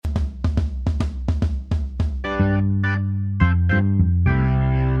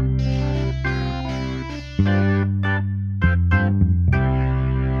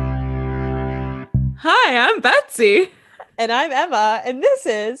I'm Betsy. And I'm Emma, and this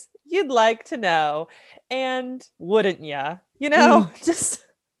is You'd Like to Know. And wouldn't ya? Just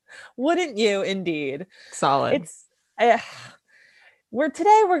wouldn't you indeed? Solid. It's uh, we're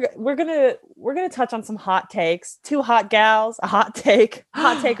gonna touch on some hot takes. Two hot gals, a hot take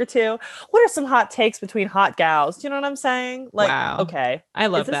or two. What are some hot takes between hot gals? Do you know what I'm saying? Like, Wow. okay, I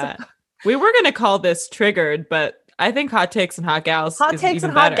is love this that. We were going to call this triggered, but I think hot takes and hot gals hot is takes even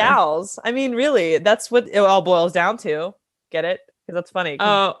and hot better. gals? I mean, really, that's what it all boils down to. Get it? Because that's funny.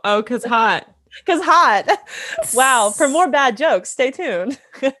 Because hot. Because hot. Wow. For more bad jokes, stay tuned.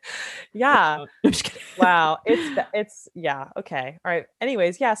 Yeah. I'm just kidding. Wow. It's yeah. Okay. All right.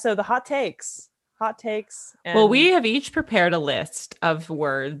 Anyways, yeah. So the hot takes. Hot takes. Well, And we have each prepared a list of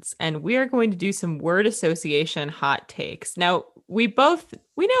words, and we are going to do some word association hot takes. Now, we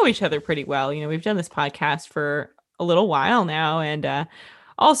know each other pretty well. We've done this podcast for a little while now, and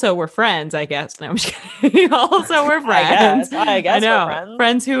also we're friends, I guess. No, I'm just kidding. Also, we're I friends. guess. I I guess we're know friends.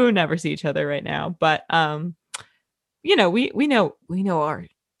 friends who never see each other right now, but we know our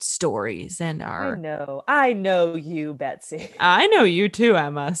stories and I our. know. I know you, Betsy. I know you too,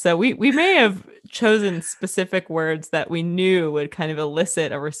 Emma. So we may have chosen specific words that we knew would kind of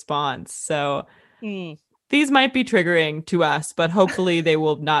elicit a response. So Mm. these might be triggering to us, but hopefully they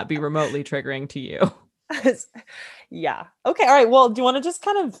will not be remotely triggering to you. Yeah. Okay. All right. Well, do you want to just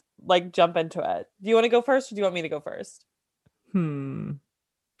kind of like jump into it? Do you want to go first or do you want me to go first? Hmm.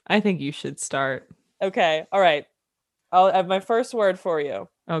 I think you should start. Okay. All right. I'll have my first word for you.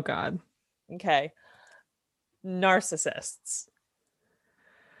 Oh God. Okay. Narcissists.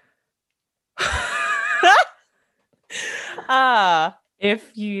 Ah.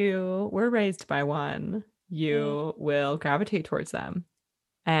 If you were raised by one, Mm. you will gravitate towards them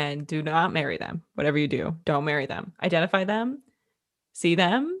and do not marry them. Whatever you do, don't marry them. Identify them, see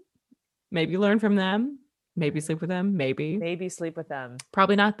them, maybe learn from them, maybe sleep with them, maybe. Maybe sleep with them,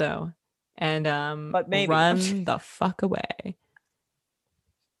 Probably not though. And but maybe. run the fuck away.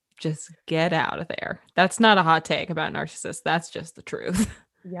 Just get out of there. That's not a hot take about narcissists. That's just the truth.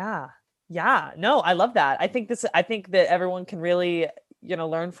 Yeah. Yeah. No, I love that. I think that everyone can really,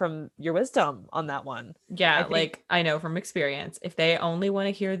 learn from your wisdom on that one. I Yeah, think like I know from experience, if they only want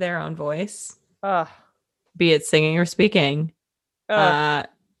to hear their own voice, uh be it singing or speaking, uh uh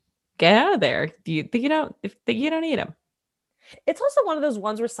get out of there. Do you think you don't need them? it's also one of those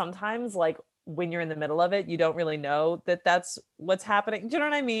ones where sometimes like when you're in the middle of it, you don't really know that that's what's happening. Do you know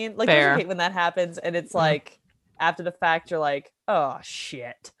what I mean? Like, don't you Fair. hate when that happens and it's Mm. like after the fact you're like, "Oh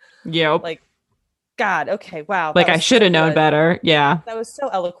shit." Yep. Like, God, okay, wow, Like that I was should so have known good. better. Yeah. That was so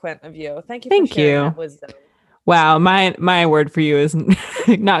eloquent of you. Thank you for Thank sharing you. that wisdom. Wow, my word for you is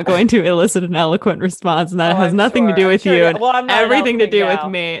not going to elicit an eloquent response, and that Oh, has I'm nothing to sure. do I'm with sure. you Yeah. and Well, I'm not an everything to eloquent do with gal.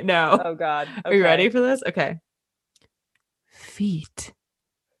 me. No. Oh God. Are you ready Okay. for this? Okay. Feet.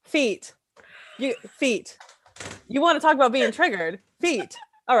 Feet. Feet. You want to talk about being triggered? Feet.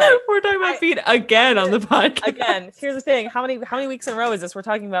 All right. We're talking about I feet again on the again, podcast. here's the thing. How many weeks in a row is this? We're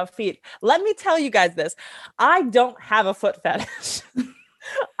talking about feet. Let me tell you guys this. I don't have a foot fetish.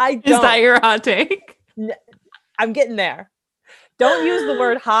 I Is that don't. your hot take? I'm getting there. Don't use the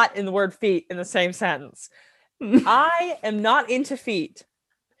word hot and the word feet in the same sentence. I am not into feet.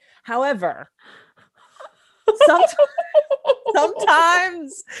 However, sometimes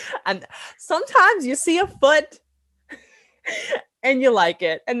sometimes and sometimes you see a foot and you like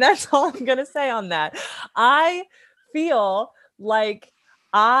it, and that's all I'm gonna say on that. I feel like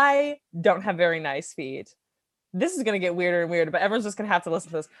I don't have very nice feet. This is gonna get weirder and weirder, but everyone's just gonna have to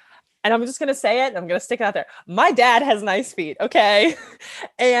listen to this, and I'm just gonna say it. I'm gonna stick it out there. My dad has nice feet, okay?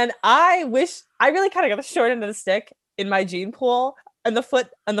 And I wish I really kind of got the short end of the stick in my gene pool and the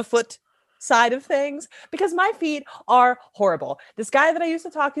foot side of things, because my feet are horrible. This guy that I used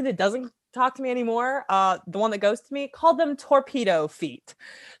to talk to that doesn't talk to me anymore, the one that goes to me, called them torpedo feet.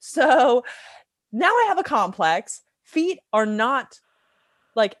 So now I have a complex. Feet are not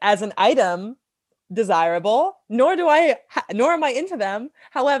like as an item desirable, nor am I into them.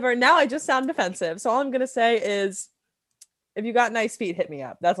 However, now I just sound defensive. So all I'm gonna say is, if you got nice feet, hit me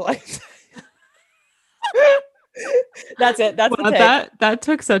up. That's all I say. That's it. That's the Well, take. that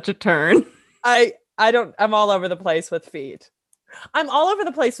took such a turn. I'm all over the place with feet. I'm all over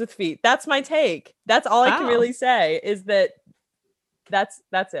the place with feet. That's my take. That's all I can Wow. really say is that that's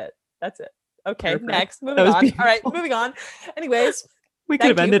it. That's it. Okay, Perfect. next. That Moving was on. All right, beautiful. moving on. Anyways, We could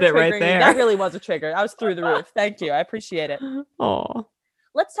have thank you ended for it right triggering me. That there. really was a trigger. I was through the roof. Thank you. I appreciate it. Oh.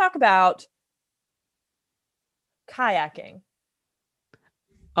 Let's talk about kayaking.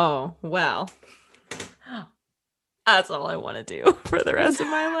 Oh, well. That's all I want to do for the rest of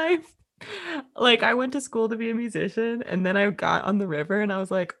my life. Like I went to school to be a musician and then I got on the river and I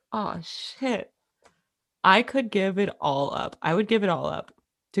was like, oh shit, I could give it all up. I would give it all up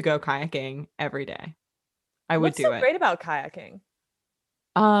to go kayaking every day. I would What's do so it. great about kayaking?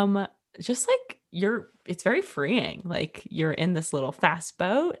 Um, just like it's very freeing. Like you're in this little fast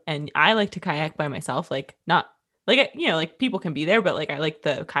boat, and I like to kayak by myself. Like not like like people can be there, but like I like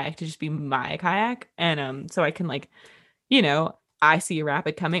the kayak to just be my kayak, and so I can like you know, I see a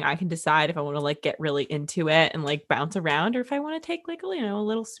rapid coming, I can decide if I want to like get really into it and like bounce around or if I want to take like a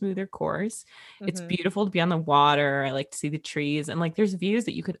little smoother course. It's Hmm. beautiful to be on the water. I like to see the trees and like there's views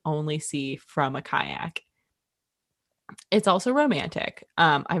that you could only see from a kayak. It's also romantic.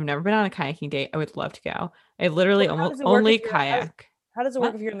 I've never been on a kayaking date. I would love to go. I literally Well, how almost does it work only if you're kayak. how does it work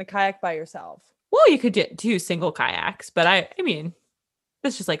What? if you're in the kayak by yourself? Well, you could do single kayaks, but I mean,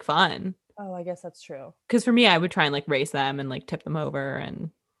 it's just like fun. Oh, I guess that's true. Because for me, I would try and like race them and like tip them over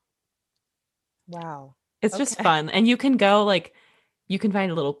and Wow. it's just Okay. fun. And you can go like you can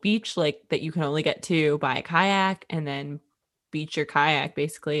find a little beach like that you can only get to by a kayak and then beach your kayak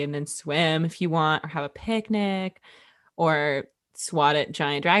basically and then swim if you want or have a picnic or swat at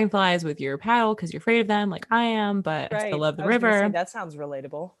giant dragonflies with your paddle because you're afraid of them like I am, but I still Right. love the I was gonna say river. that sounds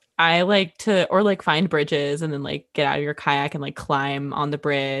relatable. I like to or like find bridges and then like get out of your kayak and like climb on the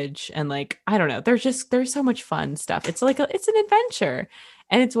bridge and like I don't know. There's so much fun stuff. It's like it's an adventure.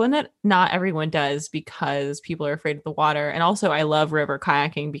 And it's one that not everyone does because people are afraid of the water. And also I love river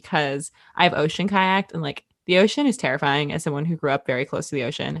kayaking because I've ocean kayaked and like the ocean is terrifying as someone who grew up very close to the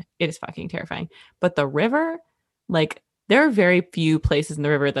ocean. It is fucking terrifying. But the river, like there are very few places in the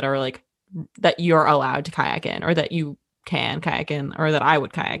river that are like that you're allowed to kayak in or that you can kayak in or that I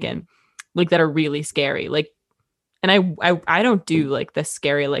would kayak in, like that are really scary. Like, and I don't do like the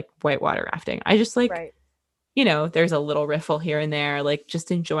scary like whitewater rafting. I just like, Right. there's a little riffle here and there, like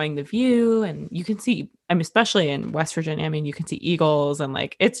just enjoying the view, and you can see. I mean, especially in West Virginia, I mean, you can see eagles, and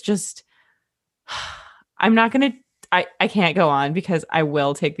like it's just. I'm not gonna. I can't go on because I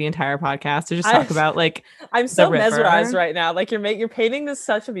will take the entire podcast to just I talk about like I'm the so mesmerized river. right now. Like you're painting this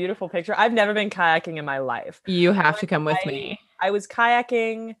such a beautiful picture. I've never been kayaking in my life. You have But to come with I me. I was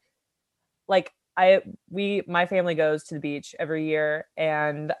kayaking like my family goes to the beach every year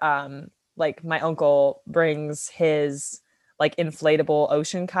and like my uncle brings his like inflatable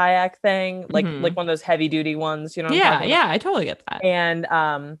ocean kayak thing, like Hmm. one of those heavy duty ones, you know what I'm Yeah, talking about? yeah, I totally get that.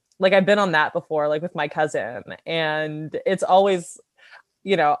 And like I've been on that before, like with my cousin, and it's always,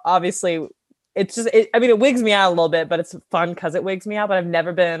 obviously it's just I mean it wigs me out a little bit, but it's fun because it wigs me out. But I've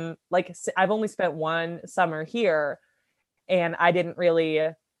never been like I've only spent one summer here and I didn't really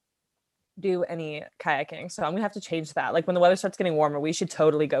do any kayaking. So I'm gonna have to change that. Like when the weather starts getting warmer, we should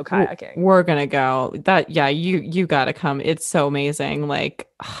totally go kayaking. We're gonna go. That yeah, you gotta come. It's so amazing. Like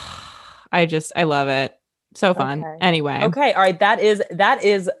I love it. So fun. Okay. Anyway, Okay. All right. That is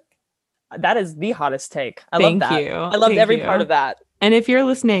the hottest take. I love thank that. you. I loved Thank every part you. of that. And if you're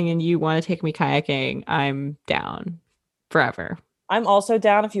listening and you want to take me kayaking, I'm down forever. I'm also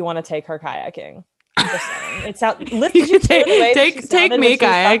down if you want to take her kayaking. Just saying. It sound You did you can hear the way that she take sounded when me she was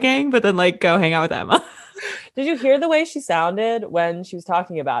talking? kayaking, but then like go hang out with Emma. Did you hear the way she sounded when she was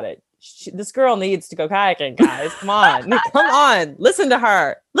talking about it? This girl needs to go kayaking, guys. Come on. Come on. Listen to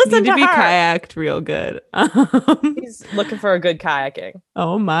her. Listen Need to to be her. kayaked real good. She's looking for a good kayaking.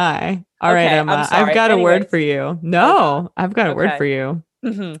 Oh my. All right, Okay, I'm Emma. I've sorry. got a word Anyways. for you. Oh God. No, I've got a word Okay. for you.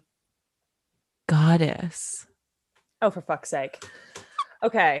 Hmm. Goddess. Oh, for fuck's sake.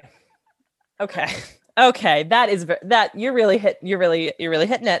 Okay. Okay. Okay. That is that you're really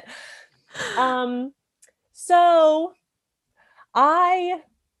hitting it. So I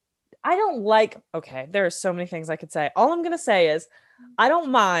don't like, okay, there are so many things I could say. All I'm gonna say is I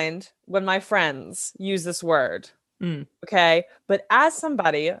don't mind when my friends use this word. Mm. Okay. But as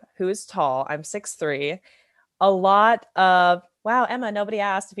somebody who is tall, I'm 6'3", a lot of wow, Emma, nobody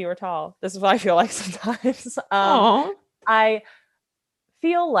asked if you were tall. This is what I feel like sometimes. Oh. I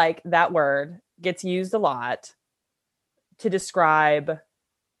feel like that word gets used a lot to describe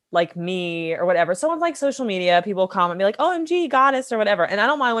like me or whatever. So on like social media, people comment me like OMG goddess or whatever. And I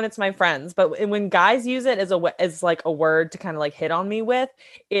don't mind when it's my friends, but when guys use it as like a word to kind of like hit on me with,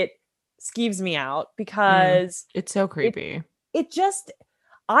 it skeeves me out because It's so it creepy. it just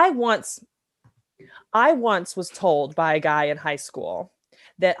I once was told by a guy in high school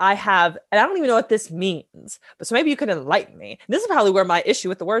that I have, and I don't even know what this means, but so maybe you could enlighten me. This is probably where my issue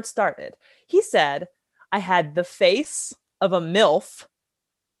with the word started. He said I had the face of a MILF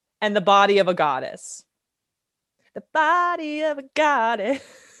and the body of a goddess. The body of a goddess.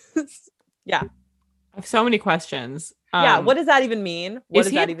 Yeah. I have so many questions. Yeah, what does that even mean? What Is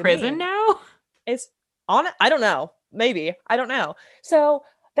does he that in even prison mean? now? It's on it. I don't know. Maybe. I don't know. So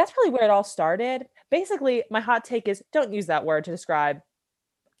that's probably where it all started. Basically, my hot take is don't use that word to describe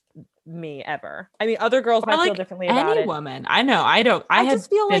me ever. I mean, other girls Or might feel like differently about any it. woman. I know. I don't. I I had just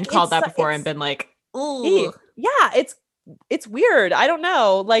feel been like called that before and been like, ooh. yeah, it's weird. I don't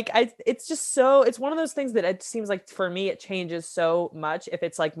know. Like it's just so it's one of those things that it seems like for me it changes so much if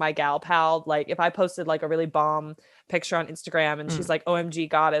it's like my gal pal, like if I posted like a really bomb picture on Instagram and she's like OMG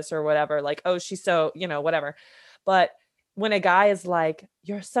goddess or whatever, like oh she's so, whatever. But when a guy is like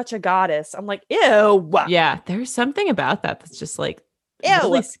you're such a goddess, I'm like ew. Yeah, there's something about that that's just like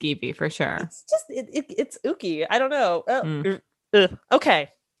really Ew. skeevy for sure. It's just it's ooky. I don't know. Mm. Okay.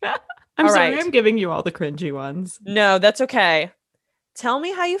 I'm All sorry, right. I'm giving you all the cringy ones. No, that's okay. Tell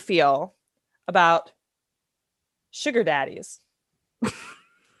me how you feel about sugar daddies.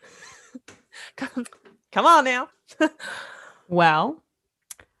 Come on now. Well,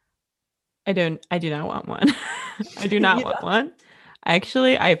 I do not want one. I do not You want know? one.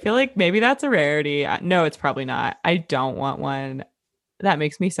 Actually, I feel like maybe that's a rarity. No, it's probably not. I don't want one. That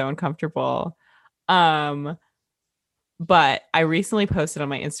makes me so uncomfortable. Um, but I recently posted on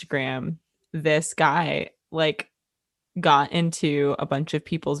my Instagram this guy like got into a bunch of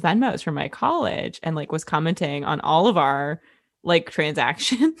people's Venmos from my college and like was commenting on all of our like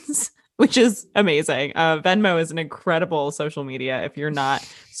transactions, which is amazing. Venmo is an incredible social media. If you're not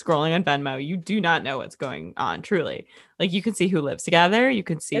scrolling on Venmo, you do not know what's going on, truly. Like you can see who lives together, you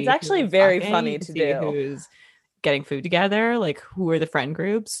can It's see actually who's very fucking, you funny can to see do. who's getting food together, like who are the friend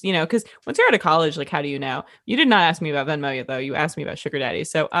groups, because once you're out of college, like how do you know? You did not ask me about Venmo yet though. You asked me about sugar daddy.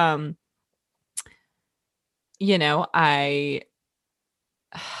 So I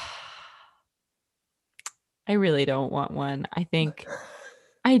I really don't want one. I think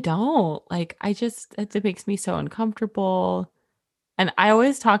I don't. Like I just it makes me so uncomfortable. And I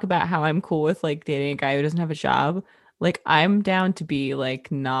always talk about how I'm cool with like dating a guy who doesn't have a job. Like I'm down to be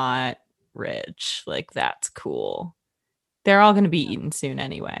like not rich. Like that's cool. They're all going to be eaten soon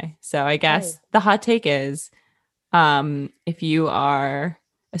anyway. So I Hey. guess the hot take is if you are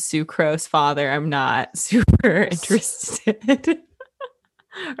a sucrose father, I'm not super interested.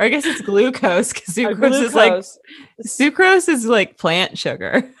 Or I guess it's glucose because A glucose. sucrose is like plant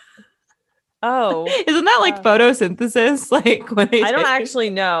sugar. Oh. Isn't that like photosynthesis? Like when they I don't take actually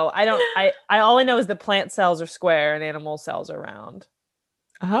know. I all I know is the plant cells are square and animal cells are round.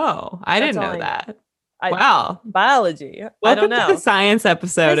 Oh, I That's didn't all know I know. that. Wow. Biology. I don't Welcome to the know. science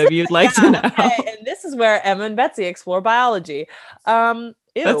episode This of is You'd Like to yeah, Know. okay. And this is where Emma and Betsy explore biology. That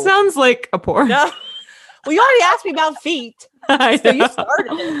Ew. sounds like a porn. No. Well, you already asked me about feet. I So you know.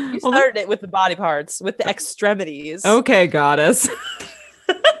 started it. You Well, started it with the body parts, with the extremities. okay, goddess.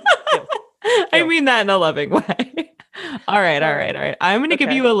 Ew. I mean that in a loving way. All right, all right, all right. I'm going to give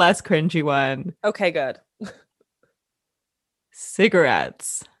Okay. you a less cringy one. Okay, good.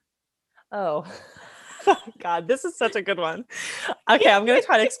 Cigarettes. Oh. God, this is such a good one. Okay, I'm going to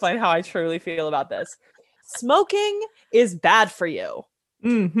try to explain how I truly feel about this. Smoking is bad for you.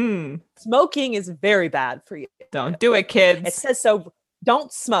 Mm-hmm. Smoking is very bad for you. Don't do it, kids. It says so.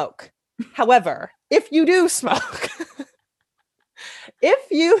 Don't smoke. However, if you do smoke, this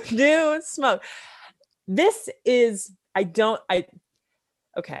is,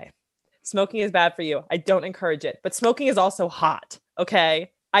 okay. Smoking is bad for you. I don't encourage it, but smoking is also hot. Okay.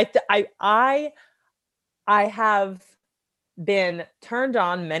 I have been turned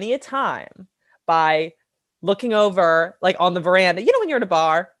on many a time by looking over like on the veranda. When you're at a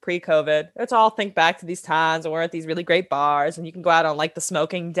bar pre-COVID, let's all think back to these times when we're at these really great bars and you can go out on like the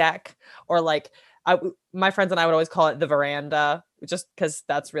smoking deck or like my friends and I would always call it the veranda just because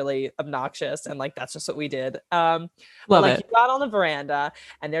that's really obnoxious and like that's just what we did. Love like it. you go out on the veranda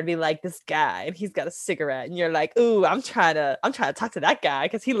and there'd be like this guy and he's got a cigarette and you're like, ooh, I'm trying to talk to that guy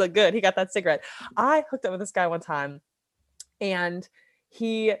because he looked good. He got that cigarette. I hooked up with this guy one time and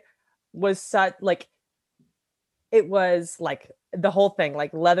he was such like it was like the whole thing,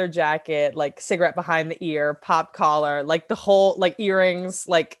 like leather jacket, like cigarette behind the ear, pop collar, like the whole like earrings,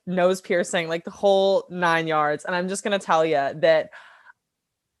 like nose piercing, like the whole 9 yards. And I'm just gonna tell you that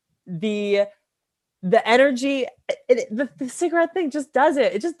the energy, the cigarette thing just does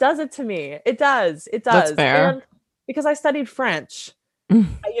it. It just does it to me. It does. That's fair. And because I studied French,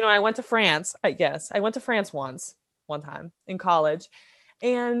 I went to France. I guess I went to France one time in college.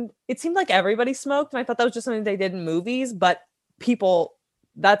 And it seemed like everybody smoked. And I thought that was just something they did in movies, but people,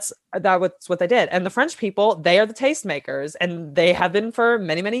 that was what they did. And the French people, they are the tastemakers and they have been for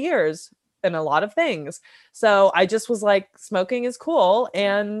many, many years in a lot of things. So I just was like, smoking is cool.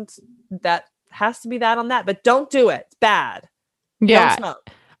 And that has to be that on that, but don't do it. It's bad. Yeah. Don't smoke.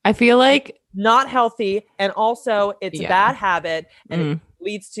 I feel like Not healthy. And also it's a bad habit and it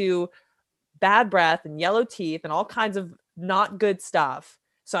leads to bad breath and yellow teeth and all kinds of not good stuff.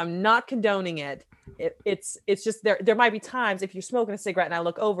 So I'm not condoning it. It's just there might be times if you're smoking a cigarette and I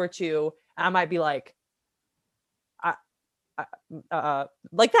look over at you, I might be like,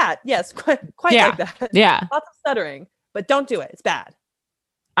 like that. Yes, quite like that. Yeah. Lots of stuttering, but don't do it. It's bad.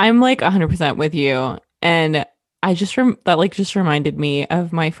 I'm like 100% with you. And I just that just reminded me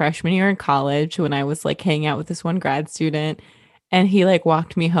of my freshman year in college when I was like hanging out with this one grad student and he like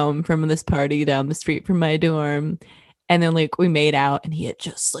walked me home from this party down the street from my dorm. And then like we made out and he had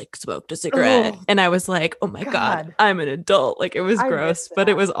just like smoked a cigarette. And I was like, oh my God, I'm an adult. Like it was gross, but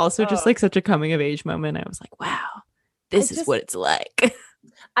it was also just like such a coming of age moment. I was like, wow, this is what it's like.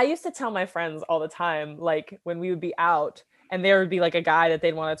 I used to tell my friends all the time, like when we would be out and there would be like a guy that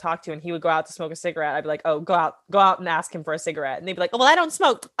they'd want to talk to and he would go out to smoke a cigarette. I'd be like, oh, go out and ask him for a cigarette. And they'd be like, oh, well, I don't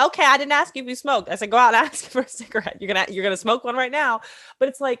smoke. Okay, I didn't ask you if you smoked. I said, go out and ask him for a cigarette. You're gonna smoke one right now. But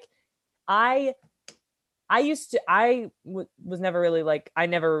it's like, I was never really like, I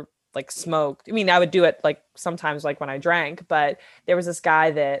never like smoked. I mean, I would do it like sometimes like when I drank, but there was this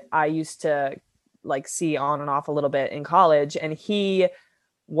guy that I used to like see on and off a little bit in college and he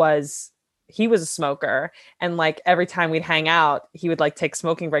was a smoker and like every time we'd hang out he would like take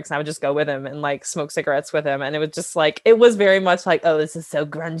smoking breaks and I would just go with him and like smoke cigarettes with him and it was just like it was very much like, oh, this is so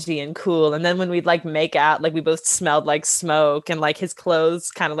grungy and cool. And then when we'd like make out, like we both smelled like smoke and like his clothes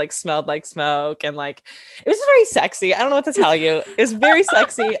kind of like smelled like smoke and like it was very sexy. I don't know what to tell you. It was very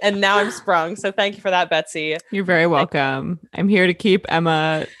sexy and now I'm sprung, so thank you for that, Betsy. You're very welcome. I'm here to keep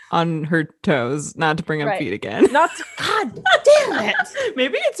Emma on her toes, not to bring up feet again. God damn it.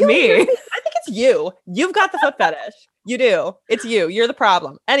 Maybe it's me. I think it's you. You've got the foot fetish. You do. It's you. You're the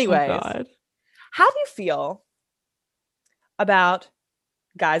problem. Anyways, how do you feel about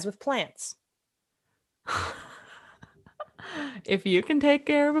guys with plants? If you can take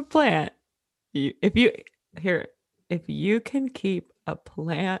care of a plant, if you can keep a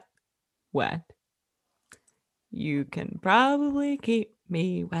plant wet, you can probably keep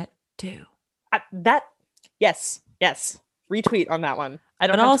me wet too. Yes. Retweet on that one. I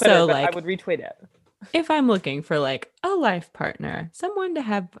don't know also Twitter, but I would retweet it. If I'm looking for like a life partner, someone to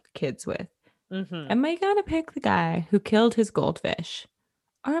have kids with, am I gonna pick the guy who killed his goldfish,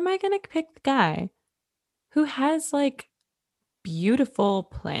 or am I gonna pick the guy who has like beautiful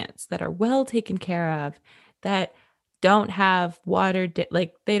plants that are well taken care of, that don't have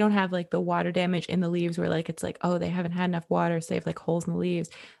like they don't have like the water damage in the leaves where like it's like, oh, they haven't had enough water, so they have like holes in the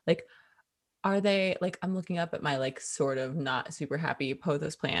leaves. Like, are they like, I'm looking up at my like sort of not super happy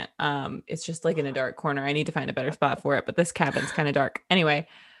pothos plant. It's just like in a dark corner. I need to find a better spot for it, but this cabin's kind of dark anyway.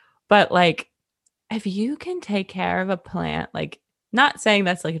 But like, if you can take care of a plant, like not saying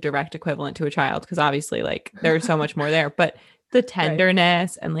that's like a direct equivalent to a child, because obviously like there's so much more there, but the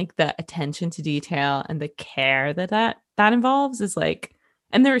tenderness and like the attention to detail and the care that involves is like,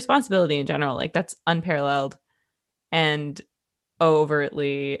 and the responsibility in general, like that's unparalleled and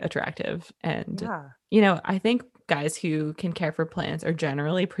overtly attractive. And you know, I think guys who can care for plants are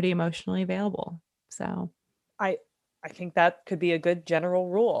generally pretty emotionally available. So I think that could be a good general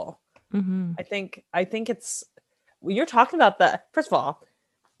rule. I think it's, when you're talking about first of all,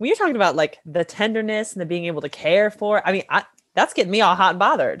 when you're talking about like the tenderness and the being able to care for, I mean, that's getting me all hot and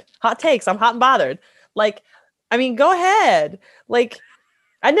bothered. Hot takes. I'm hot and bothered. Like, I mean, go ahead. Like,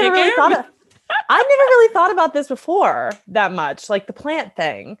 I never really thought about this before that much, like the plant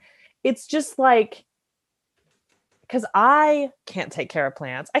thing. It's just like, because I can't take care of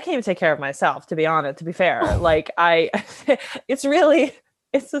plants. I can't even take care of myself, to be honest, to be fair. Like it's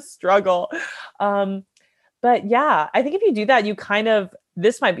a struggle. But yeah, I think if you do that, you kind of,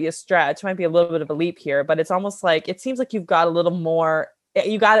 this might be a stretch, might be a little bit of a leap here, but it's almost like, it seems like you got it a little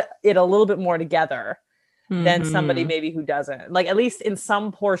bit more together than somebody maybe who doesn't. Like, at least in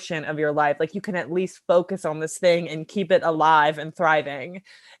some portion of your life, like you can at least focus on this thing and keep it alive and thriving,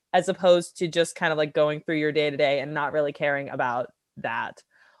 as opposed to just kind of like going through your day to day and not really caring about that.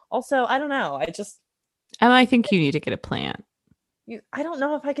 Also, I don't know. I think you need to get a plant. I don't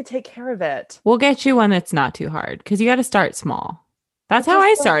know if I could take care of it. We'll get you one that's not too hard, because you got to start small. That's how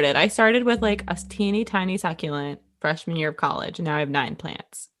I started. I started with like a teeny tiny succulent freshman year of college, and now I have 9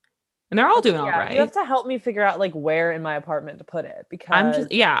 plants. And they're all doing all right. You have to help me figure out like where in my apartment to put it, because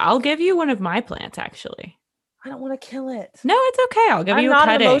I'll give you one of my plants actually. I don't want to kill it. No, it's okay. I'll give you a cutting.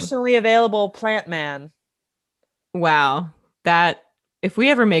 I'm not an emotionally available plant man. Wow. If we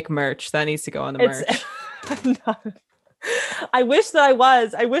ever make merch, that needs to go on the merch. I wish that I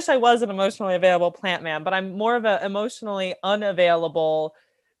was. I wish I was an emotionally available plant man, but I'm more of an emotionally unavailable,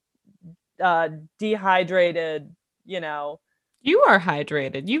 dehydrated, you know. You are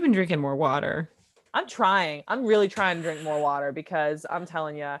hydrated. You've been drinking more water. I'm trying. I'm really trying to drink more water because I'm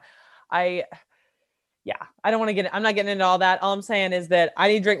telling you, I yeah, I don't want to I'm not getting into all that. All I'm saying is that I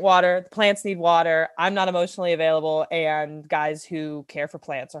need to drink water. The plants need water. I'm not emotionally available, and guys who care for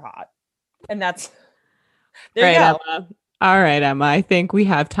plants are hot. And that's there you Right, go. Emma. All right, Emma. I think we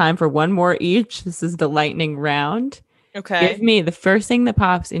have time for one more each. This is the lightning round. Give Okay. me the first thing that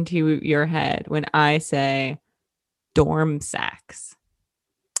pops into your head when I say dorm sacks.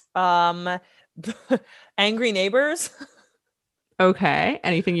 Um angry neighbors. Okay.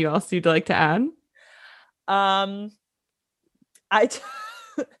 Anything you else you'd like to add? Um I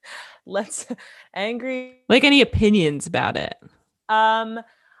let's angry Like any opinions about it? um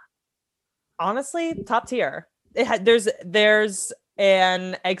honestly, top tier. There's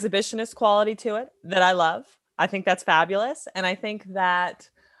an exhibitionist quality to it that I love. I think that's fabulous, and I think that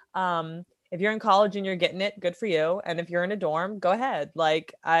if you're in college and you're getting it, good for you. And if you're in a dorm, go ahead.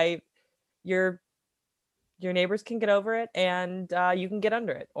 Like your your neighbors can get over it, and you can get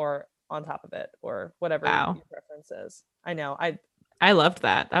under it or on top of it or whatever Wow. your preference is. I know. I loved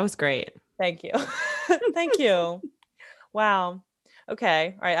that. That was great. Thank you, thank you. Wow.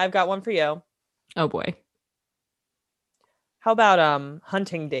 Okay. All right. I've got one for you. Oh boy. How about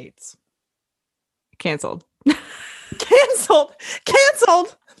hunting dates? Canceled. Canceled.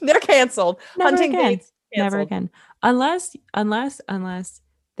 Canceled. They're canceled. Never Hunting again. dates Never canceled. again. Unless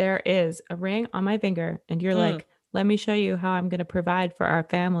there is a ring on my finger and you're Mm, like, let me show you how I'm going to provide for our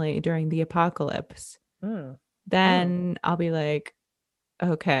family during the apocalypse. mm, mm. Then I'll be like,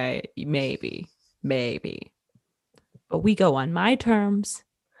 okay, maybe. But we go on my terms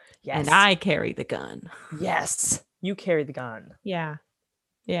and Yes. I carry the gun. Yes. You carry the gun. Yeah.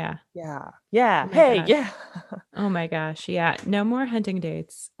 Yeah. Yeah. Yeah. Oh my Hey, gosh. yeah. Oh my gosh. Yeah. No more hunting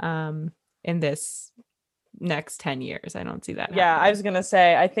dates in this next 10 years. I don't see that Yeah, I happening. was gonna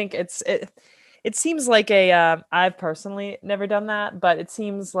say, I think it seems like a I've personally never done that, but it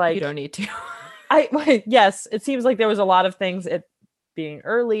seems You like don't need to. yes, it seems like there was a lot of things it being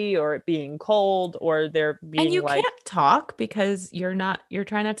early or it being cold or there And being you like can't talk because you're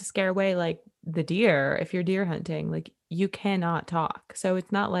trying not to scare away like the deer if you're deer hunting. Like you cannot talk. So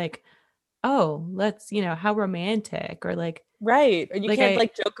it's not like, oh, let's, how romantic or right, or you like can't I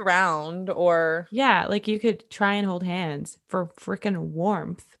like joke around or yeah, like you could try and hold hands for freaking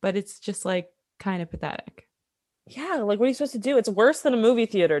warmth, but it's just like kind of pathetic. yeah, like what are you supposed to do? It's worse than a movie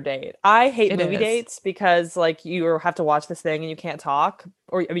theater date. I hate It movie is. dates because like you have to watch this thing and you can't talk,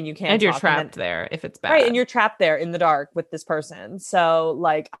 or I mean you can And you're talk and then trapped there if it's right, and bad. you're trapped there in the dark with this person. So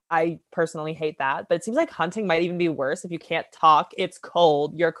like I personally hate that, but it seems like hunting might even be worse if you can't talk, it's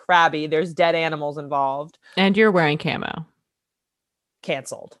cold, you're crabby, there's dead animals involved. And you're wearing camo.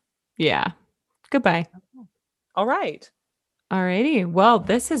 Canceled. Yeah. Goodbye. All right. Alrighty. Well,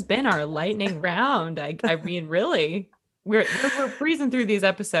 this has been our lightning round. I mean, really, we're breezing through these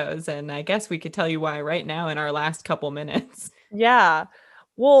episodes, and I guess we could tell you why right now in our last couple minutes. Yeah.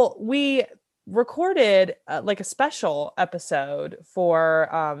 Well, we recorded like a special episode for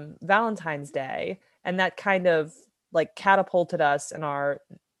Valentine's Day, and that kind of like catapulted us in our,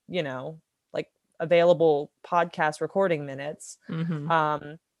 you know, like available podcast recording minutes. Hmm.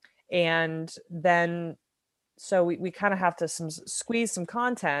 Um, and then so we kind of have to squeeze some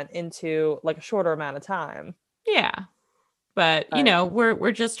content into like a shorter amount of time. Yeah, but But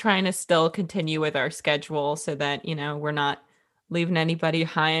we're just trying to still continue with our schedule so that we're not leaving anybody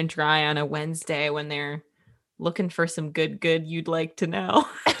high and dry on a Wednesday when they're looking for some good you'd like to know.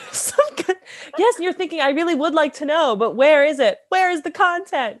 some good, yes, and you're thinking, I really would like to know, but where is it? Where is the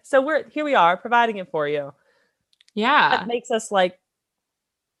content? So we're here, we are providing it for you. That Yeah. makes us like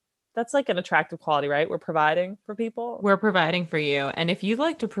that's like an attractive quality, right? We're providing for people. We're providing for you. And if you'd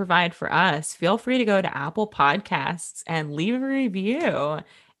like to provide for us, feel free to go to Apple Podcasts and leave a review.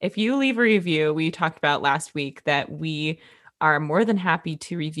 If you leave a review, we talked about last week that we are more than happy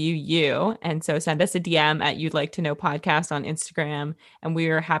to review you. And so send us a DM at You'd Like to Know Podcast on Instagram. And we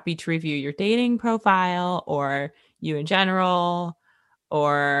are happy to review your dating profile or you in general,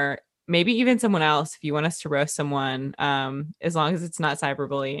 or maybe even someone else if you want us to roast someone, as long as it's not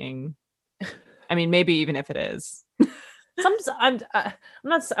cyberbullying. I mean, maybe even if it is. Sometimes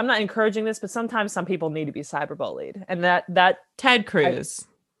I'm not encouraging this, but sometimes some people need to be cyberbullied, and that Ted I, Cruz,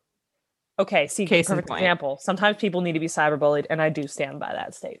 okay, see, case in perfect point. example. Sometimes people need to be cyberbullied, and I do stand by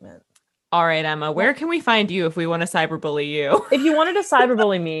that statement. All right, Emma, where can we find you if we want to cyberbully you? If you wanted to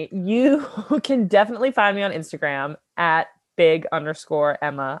cyberbully me, you can definitely find me on Instagram at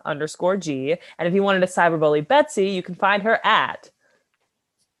big_Emma_G. And if you wanted to cyberbully Betsy, you can find her at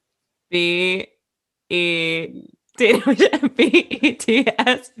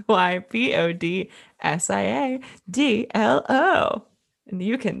BETSYPODSIADLO. And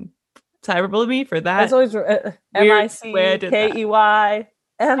you can cyberbully me for that. That's always MICKEY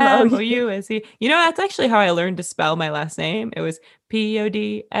MOUSE. You know, that's actually how I learned to spell my last name. It was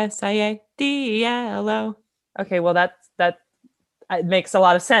PODSIADLO. Okay, well that it makes a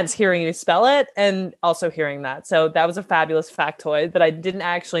lot of sense hearing you spell it and also hearing that. So that was a fabulous factoid that I didn't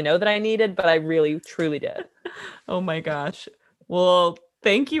actually know that I needed, but I really truly did. Oh my gosh. Well,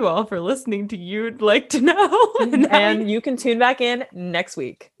 thank you all for listening to You'd Like to Know. And you can tune back in next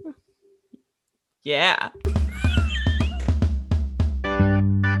week. Yeah.